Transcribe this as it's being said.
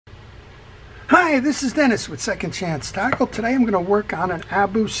Hi, this is Dennis with Second Chance Tackle. Today I'm going to work on an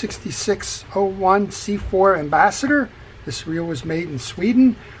Abu 6601 C4 Ambassador. This reel was made in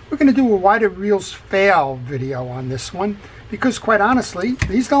Sweden. We're going to do a why do reels fail video on this one because quite honestly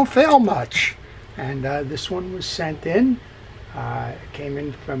these don't fail much. And this one was sent in. It came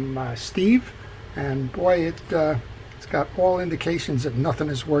in from Steve, and boy, it's got all indications that nothing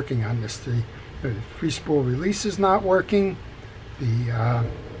is working on this. The free spool release is not working.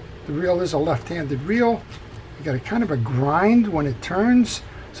 The reel is a left-handed reel. You got a kind of a grind when it turns,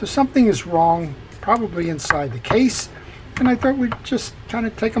 so something is wrong, probably inside the case. And I thought we'd just kind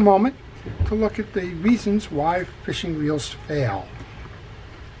of take a moment to look at the reasons why fishing reels fail.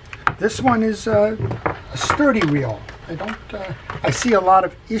 This one is a sturdy reel. I see a lot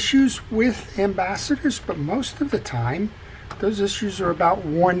of issues with Ambassadors, but most of the time those issues are about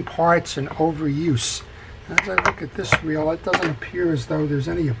worn parts and overuse. As I look at this reel, it doesn't appear as though there's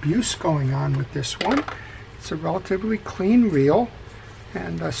any abuse going on with this one. It's a relatively clean reel,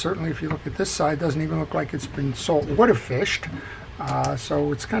 and certainly if you look at this side, it doesn't even look like it's been salt water fished.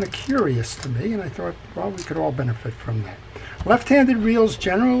 So it's kind of curious to me, and I thought, well, we could all benefit from that. Left-handed reels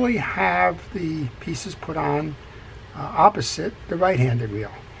generally have the pieces put on opposite the right-handed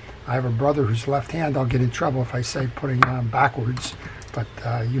reel. I have a brother who's left-handed. I'll get in trouble if I say putting it on backwards, but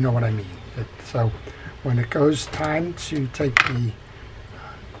you know what I mean. So when it goes time to take the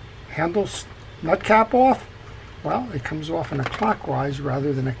handle nut cap off, well, it comes off in a clockwise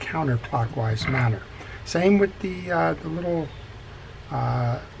rather than a counterclockwise manner. Same with the little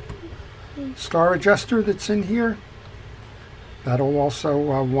star adjuster that's in here. That'll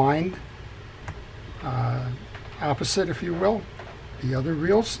also wind opposite, if you will, the other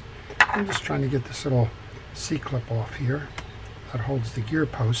reels. I'm just trying to get this little C-clip off here that holds the gear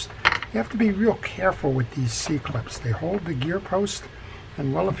post. You have to be real careful with these C-clips. They hold the gear post,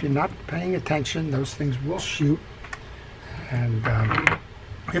 and well, if you're not paying attention, those things will shoot. And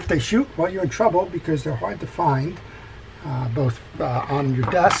if they shoot, well, you're in trouble because they're hard to find, both on your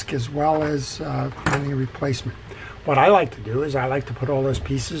desk as well as finding a replacement. What I like to do is I like to put all those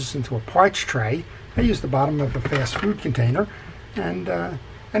pieces into a parts tray. I use the bottom of a fast food container, and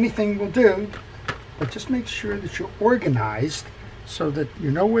anything will do, but just make sure that you're organized so that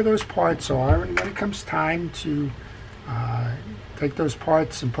you know where those parts are, and when it comes time to take those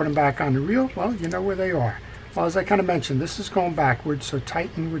parts and put them back on the reel, well, you know where they are. Well, as I kind of mentioned, this is going backwards, so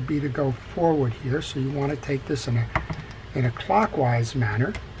tighten would be to go forward here, so you want to take this in a clockwise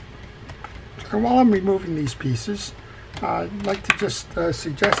manner. And while I'm removing these pieces, I'd like to just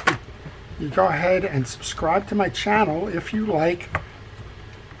suggest that you go ahead and subscribe to my channel if you like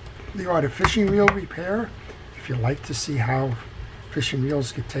the art of fishing reel repair, if you like to see how fishing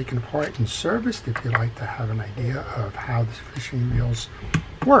reels get taken apart and serviced, if you like to have an idea of how the fishing reels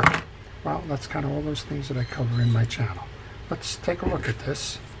work. Well, that's kind of all those things that I cover in my channel. Let's take a look at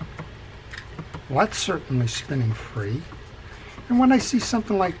this. Well, that's certainly spinning free. And when I see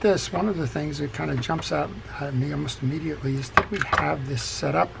something like this, one of the things that kind of jumps out at me almost immediately is that we have this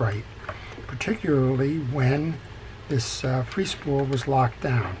set up right, particularly when this free spool was locked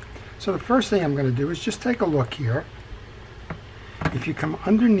down. So the first thing I'm going to do is just take a look here. If you come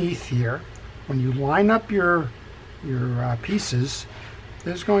underneath here, when you line up your pieces,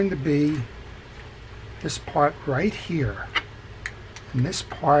 there's going to be this part right here, and this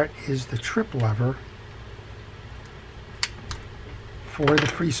part is the trip lever for the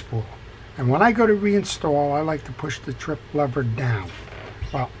free spool. And when I go to reinstall, I like to push the trip lever down.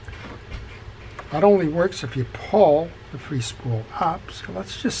 Well, that only works if you pull the free spool up, so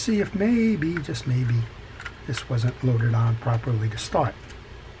let's just see if maybe, just maybe, this wasn't loaded on properly to start.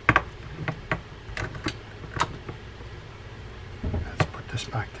 Let's put this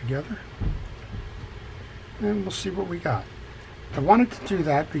back together, and we'll see what we got. I wanted to do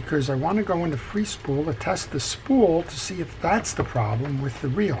that because I want to go into free spool to test the spool to see if that's the problem with the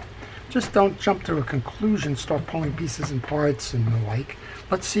reel. Just don't jump to a conclusion, start pulling pieces and parts and the like.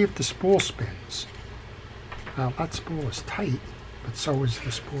 Let's see if the spool spins. Now that spool is tight, but so is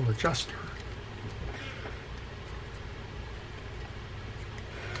the spool adjuster.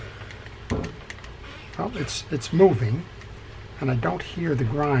 Well, it's moving, and I don't hear the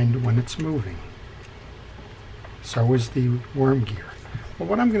grind when it's moving. So is the worm gear. Well,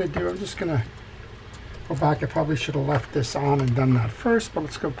 what I'm going to do, I'm just going to go back. I probably should have left this on and done that first, but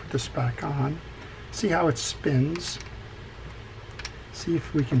let's go put this back on. See how it spins. See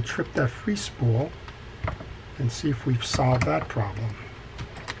if we can trip that free spool and see if we've solved that problem.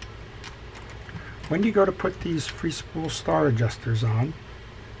 When you go to put these free spool star adjusters on,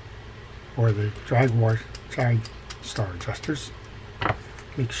 or the drag star adjusters,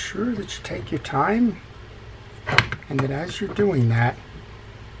 make sure that you take your time, and that as you're doing that,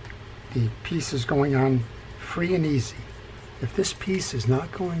 the piece is going on free and easy. If this piece is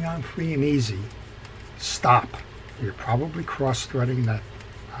not going on free and easy, stop. You're probably cross-threading that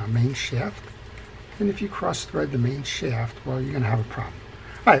main shaft. And if you cross-thread the main shaft, well, you're going to have a problem.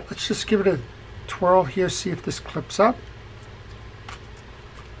 All right, let's just give it a twirl here, see if this clips up.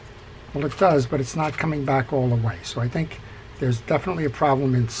 Well, it does, but it's not coming back all the way. So I think there's definitely a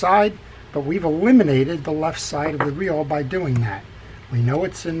problem inside, but we've eliminated the left side of the reel by doing that. We know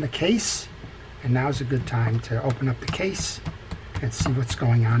it's in the case, and now's a good time to open up the case and see what's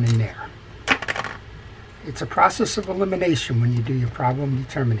going on in there. It's a process of elimination when you do your problem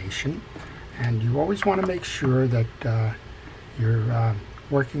determination, and you always want to make sure that you're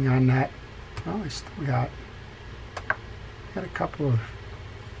working on that. Well, I still got a couple of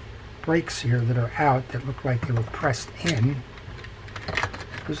breaks here that are out that look like they were pressed in.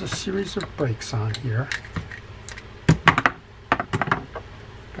 There's a series of breaks on here.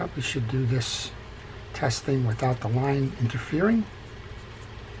 Probably should do this testing without the line interfering.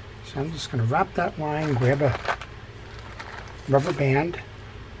 So I'm just going to wrap that line, grab a rubber band,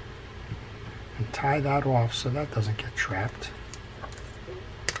 and tie that off so that doesn't get trapped.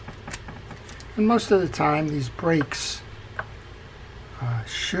 And most of the time these breaks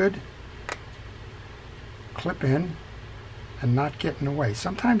should clip in and not get in the way.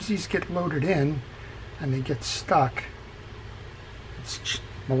 Sometimes these get loaded in and they get stuck.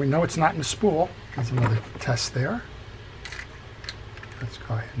 Well, we know it's not in the spool. There's another test there. Let's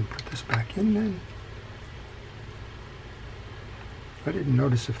go ahead and put this back in then. I didn't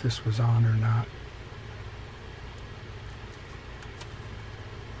notice if this was on or not.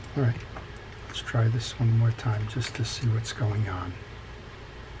 All right, let's try this one more time just to see what's going on.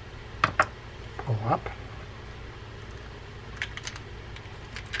 Pull up.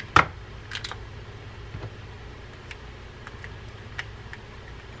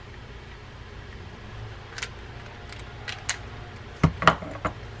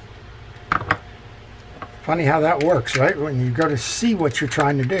 Funny how that works, right? When you go to see what you're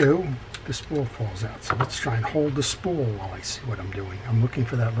trying to do, the spool falls out. So let's try and hold the spool while I see what I'm doing. I'm looking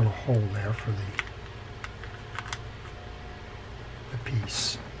for that little hole there for the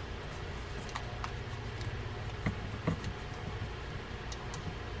piece.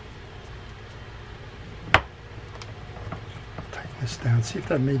 Tighten this down, see if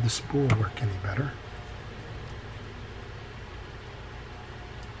that made the spool work any better.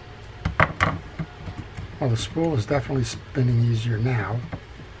 Well, the spool is definitely spinning easier now.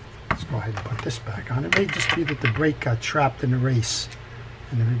 Let's go ahead and put this back on. It may just be that the brake got trapped in the race.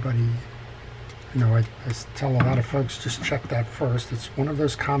 And everybody, I tell a lot of folks, just check that first. It's one of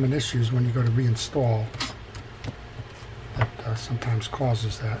those common issues when you go to reinstall that sometimes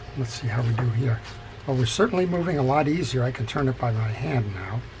causes that. Let's see how we do here. Well, we're certainly moving a lot easier. I can turn it by my hand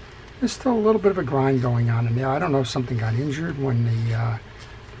now. There's still a little bit of a grind going on in there. I don't know if something got injured when the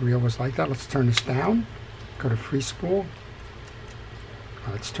reel was like that. Let's turn this down. Go to free spool.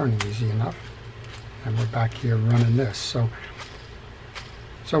 It's turning easy enough, and we're back here running this. So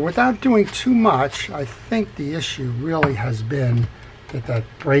without doing too much, I think the issue really has been that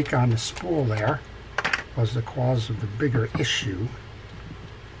break on the spool there was the cause of the bigger issue.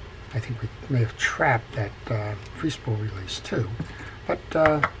 I think we may have trapped that free spool release too, but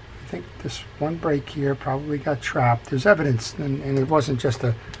I think this one break here probably got trapped. There's evidence, and it wasn't just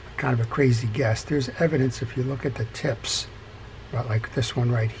a kind of a crazy guess. There's evidence if you look at the tips, like this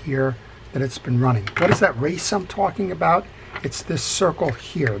one right here, that it's been running. What is that race I'm talking about? It's this circle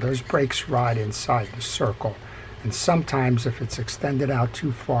here. Those brakes ride inside the circle, and sometimes if it's extended out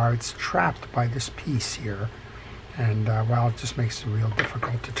too far, it's trapped by this piece here, and well, it just makes the reel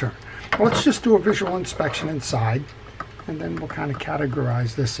difficult to turn. Well, let's just do a visual inspection inside, and then we'll kind of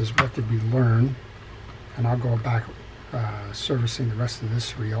categorize this as what did we learn, and I'll go back servicing the rest of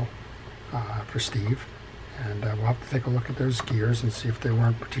this reel for Steve, and we'll have to take a look at those gears and see if they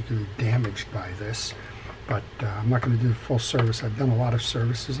weren't particularly damaged by this. But I'm not going to do the full service. I've done a lot of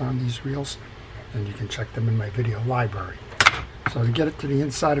services on these reels, and you can check them in my video library. So to get it to the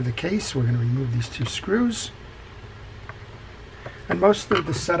inside of the case, we're going to remove these two screws. And most of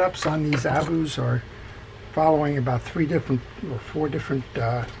the setups on these Abus are following about 3 different or 4 different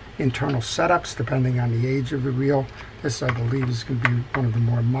internal setups depending on the age of the reel. This, I believe, is going to be one of the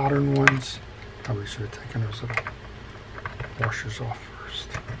more modern ones. Probably should have taken those little washers off first.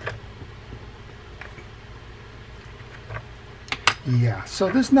 Yeah, so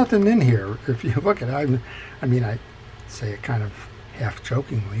there's nothing in here. If you look at it, I mean, I say it kind of half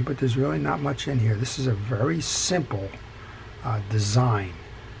jokingly, but there's really not much in here. This is a very simple design.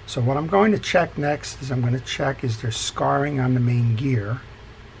 So what I'm going to check next is I'm going to check, is there scarring on the main gear?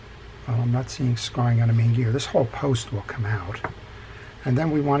 Well, I'm not seeing scarring on the main gear. This whole post will come out. And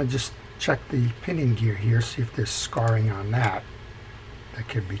then we want to just check the pinion gear here, see if there's scarring on that that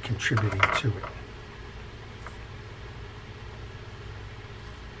could be contributing to it.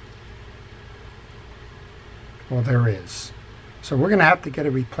 Well, there is. So we're going to have to get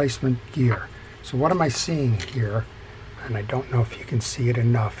a replacement gear. So what am I seeing here? And I don't know if you can see it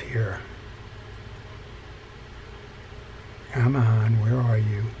enough here. Come on, where are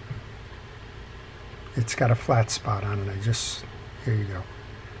you? It's got a flat spot on it. Here you go.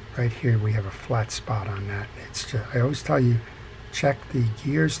 Right here we have a flat spot on that. It's just, I always tell you, check the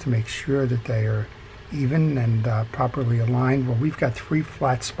gears to make sure that they are even and properly aligned. Well, we've got 3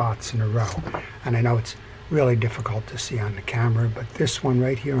 flat spots in a row. And I know it's really difficult to see on the camera, but this one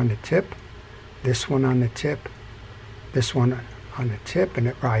right here on the tip, this one on the tip, this one on the tip, and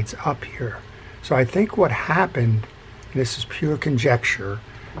it rides up here. So I think what happened, and this is pure conjecture,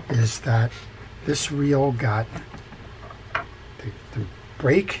 is that this reel got the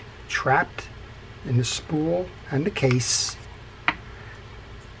brake trapped in the spool and the case.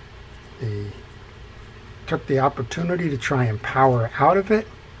 They took the opportunity to try and power out of it.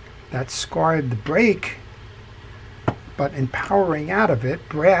 That scarred the brake, but in powering out of it,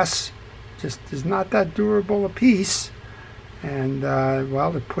 brass just is not that durable a piece. And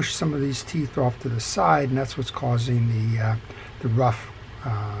well, it pushed some of these teeth off to the side, and that's what's causing the rough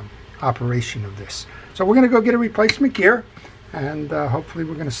operation of this. So we're going to go get a replacement gear, and hopefully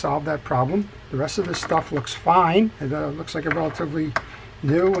we're going to solve that problem. The rest of this stuff looks fine. It looks like a relatively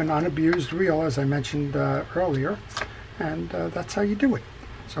new and unabused reel, as I mentioned earlier, and that's how you do it.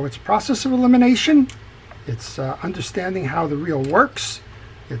 So it's process of elimination. It's understanding how the reel works.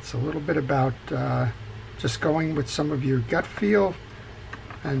 It's a little bit about just going with some of your gut feel,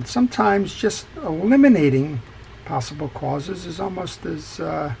 and sometimes just eliminating possible causes is almost as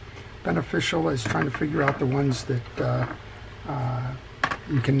beneficial as trying to figure out the ones that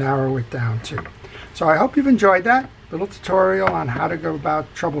you can narrow it down to. So I hope you've enjoyed that little tutorial on how to go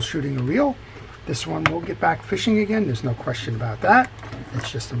about troubleshooting a reel. This one will get back fishing again, there's no question about that.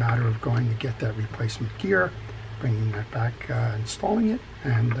 It's just a matter of going to get that replacement gear, bringing that back, installing it,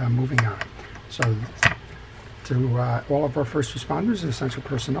 and moving on. So to all of our first responders and essential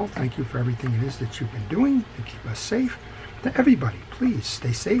personnel, thank you for everything it is that you've been doing to keep us safe. To everybody, please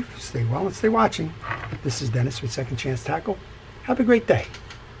stay safe, stay well, and stay watching. This is Dennis with Second Chance Tackle. Have a great day.